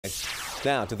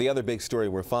Now to the other big story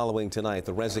we're following tonight,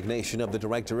 the resignation of the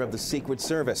director of the Secret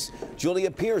Service.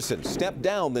 Julia Pierson stepped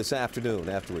down this afternoon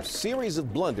after a series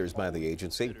of blunders by the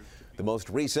agency. The most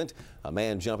recent, a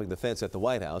man jumping the fence at the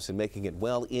White House and making it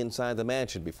well inside the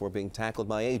mansion before being tackled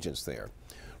by agents there.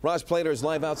 Roz Plater is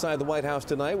live outside the White House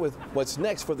tonight with what's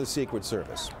next for the Secret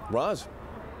Service. Roz?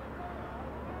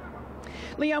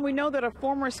 Leon, we know that a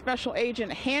former special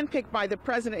agent handpicked by the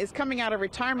president is coming out of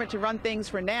retirement to run things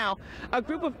for now. A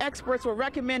group of experts will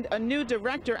recommend a new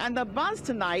director, and the buzz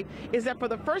tonight is that for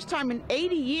the first time in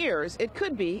 80 years, it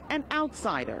could be an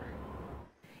outsider.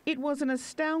 It was an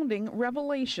astounding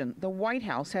revelation. The White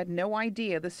House had no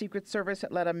idea the Secret Service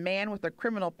had let a man with a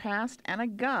criminal past and a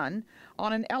gun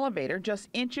on an elevator just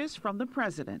inches from the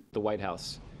president. The White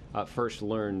House first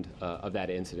learned of that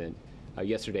incident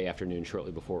yesterday afternoon,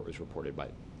 shortly before it was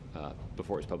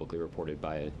publicly reported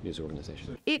by a news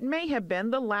organization. It may have been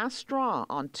the last straw.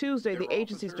 On Tuesday, the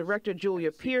agency's director,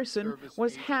 Julia Pierson,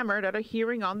 was hammered at a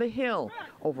hearing on the Hill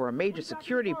over a major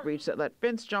security breach that let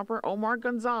fence jumper Omar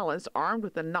Gonzalez, armed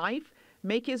with a knife,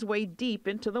 make his way deep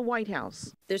into the White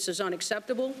House. This is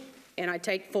unacceptable, and I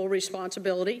take full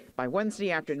responsibility. By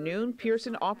Wednesday afternoon,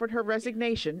 Pierson offered her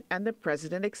resignation, and the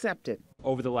president accepted.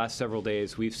 Over the last several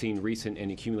days, we've seen recent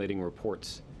and accumulating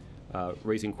reports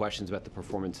raising questions about the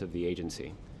performance of the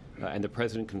agency, and the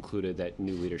president concluded that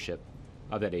new leadership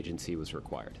of that agency was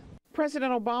required.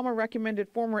 President Obama recommended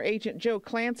former agent Joe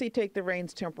Clancy take the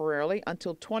reins temporarily.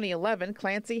 Until 2011,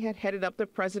 Clancy had headed up the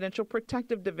Presidential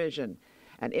Protective Division.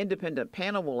 An independent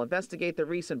panel will investigate the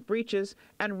recent breaches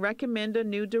and recommend a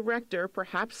new director,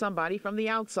 perhaps somebody from the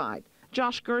outside.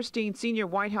 Josh Gerstein, senior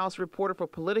White House reporter for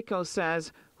Politico,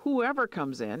 says whoever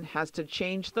comes in has to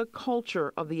change the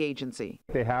culture of the agency.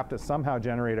 They have to somehow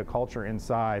generate a culture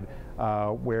inside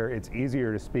where it's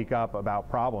easier to speak up about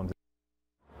problems.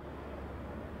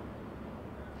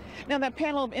 Now, that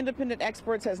panel of independent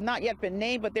experts has not yet been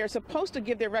named, but they're supposed to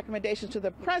give their recommendations to the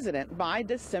president by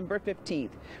December 15th.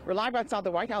 We're live outside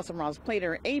the White House. I'm Roz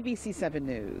Plater, ABC 7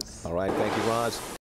 News. All right, thank you, Roz.